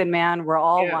connected, man. We're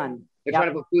all one. They're trying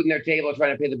to put food on their table,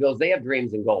 trying to pay the bills. They have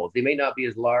dreams and goals. They may not be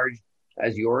as large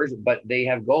as yours, but they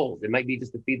have goals. It might be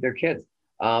just to feed their kids.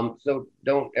 So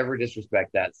don't ever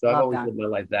disrespect that. So I've always lived my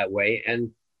life that way.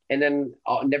 And then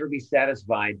I'll never be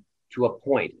satisfied to a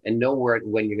point and know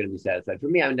when you're going to be satisfied. For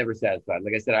me, I'm never satisfied.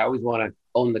 Like I said, I always want to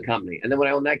own the company. And then when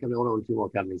I own that company, I want to own two more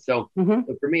companies. So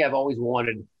but for me, I've always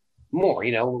wanted more.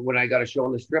 When I got a show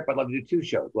on the Strip, I'd love to do 2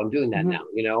 shows. Well, I'm doing that now.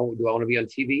 Do I want to be on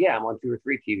TV? Yeah, I'm on 2 or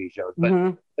 3 TV shows.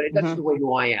 But that's just the way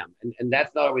who I am. And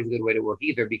that's not always a good way to work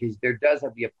either, because there does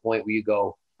have to be a point where you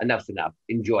go, enough's enough.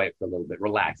 Enjoy it for a little bit.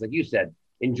 Relax. Like you said,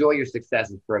 enjoy your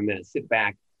successes for a minute. Sit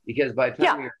back, because by the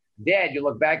time you're dead, you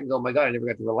look back and go, oh my God, I never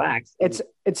got to relax.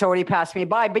 It's already passed me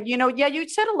by. But you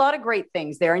said a lot of great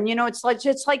things there. And it's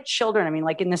like children. I mean,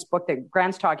 like in this book that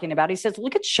Grant's talking about, he says,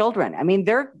 look at children. I mean,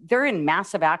 they're in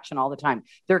massive action all the time.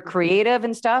 They're creative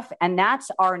and stuff. And that's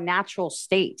our natural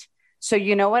state. So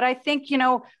you know what? I think,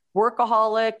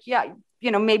 workaholic,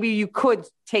 maybe you could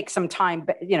take some time,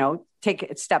 take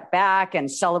a step back and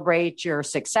celebrate your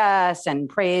success and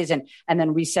praise and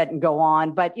then reset and go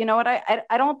on. But you know what?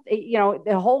 I don't,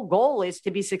 the whole goal is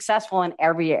to be successful in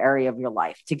every area of your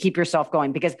life, to keep yourself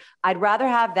going, because I'd rather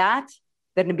have that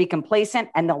than to be complacent.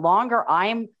 And the longer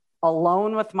I'm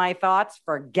alone with my thoughts,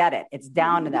 forget it. It's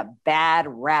down to that bad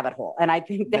rabbit hole. And I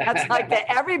think that's like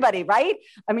to everybody, right?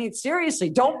 I mean, seriously,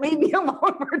 don't leave me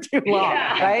alone for too long,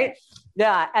 right?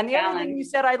 Yeah. And the other thing you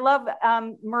said, I love,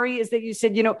 Marie, is that you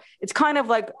said, it's kind of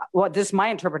like, this is my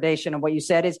interpretation of what you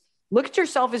said, is look at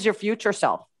yourself as your future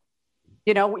self.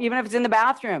 Even if it's in the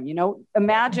bathroom,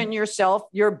 imagine yourself,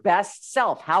 your best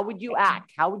self. How would you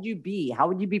act? How would you be? How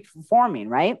would you be performing?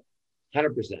 Right?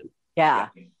 100%. Yeah.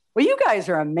 Well, you guys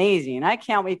are amazing. I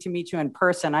can't wait to meet you in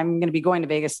person. I'm going to be going to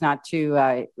Vegas I'm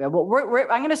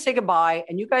going to say goodbye,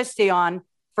 and you guys stay on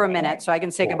for a minute so I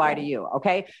can say goodbye to you.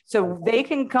 Okay. So they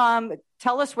can come,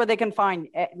 tell us where they can find,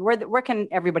 where can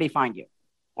everybody find you?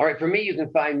 All right. For me, you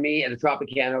can find me at the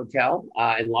Tropicana Hotel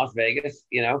in Las Vegas.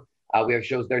 We have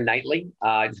shows there nightly.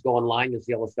 Just go online, you'll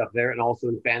see all the stuff there. And also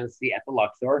in Fantasy at the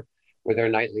Luxor, we're there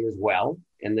nightly as well.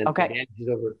 And then she's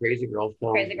over at Crazy Girls.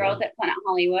 Crazy Girls at Planet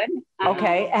Hollywood.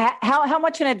 Okay. How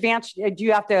much in advance do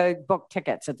you have to book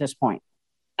tickets at this point?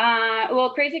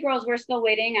 Well, Crazy Girls, we're still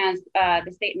waiting as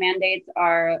the state mandates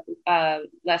are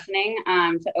lessening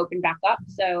to open back up.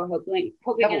 So hopefully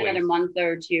in another month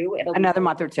or two. Another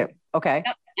month or two. Okay.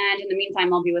 Yep. And in the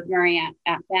meantime, I'll be with Murray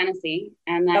at Fantasy.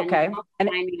 And then find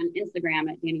me on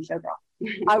Instagram at Danny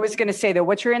Showgirl. I was going to say that.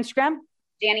 What's your Instagram?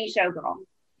 Danny Showgirl.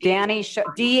 Danny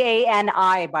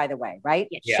Dani, by the way, right?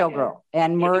 Yeah. Showgirl.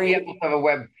 And Murray. We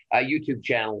have a YouTube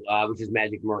channel, which is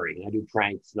Magic Murray. I do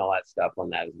pranks and all that stuff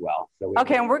on that as well. So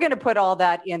and we're going to put all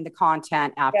that in the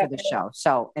content after the show.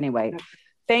 So anyway,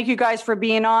 thank you guys for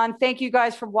being on. Thank you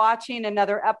guys for watching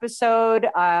another episode.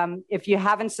 If you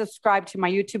haven't subscribed to my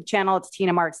YouTube channel, it's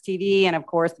Tina Marks TV. And of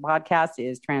course, the podcast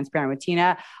is Transparent with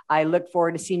Tina. I look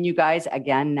forward to seeing you guys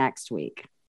again next week.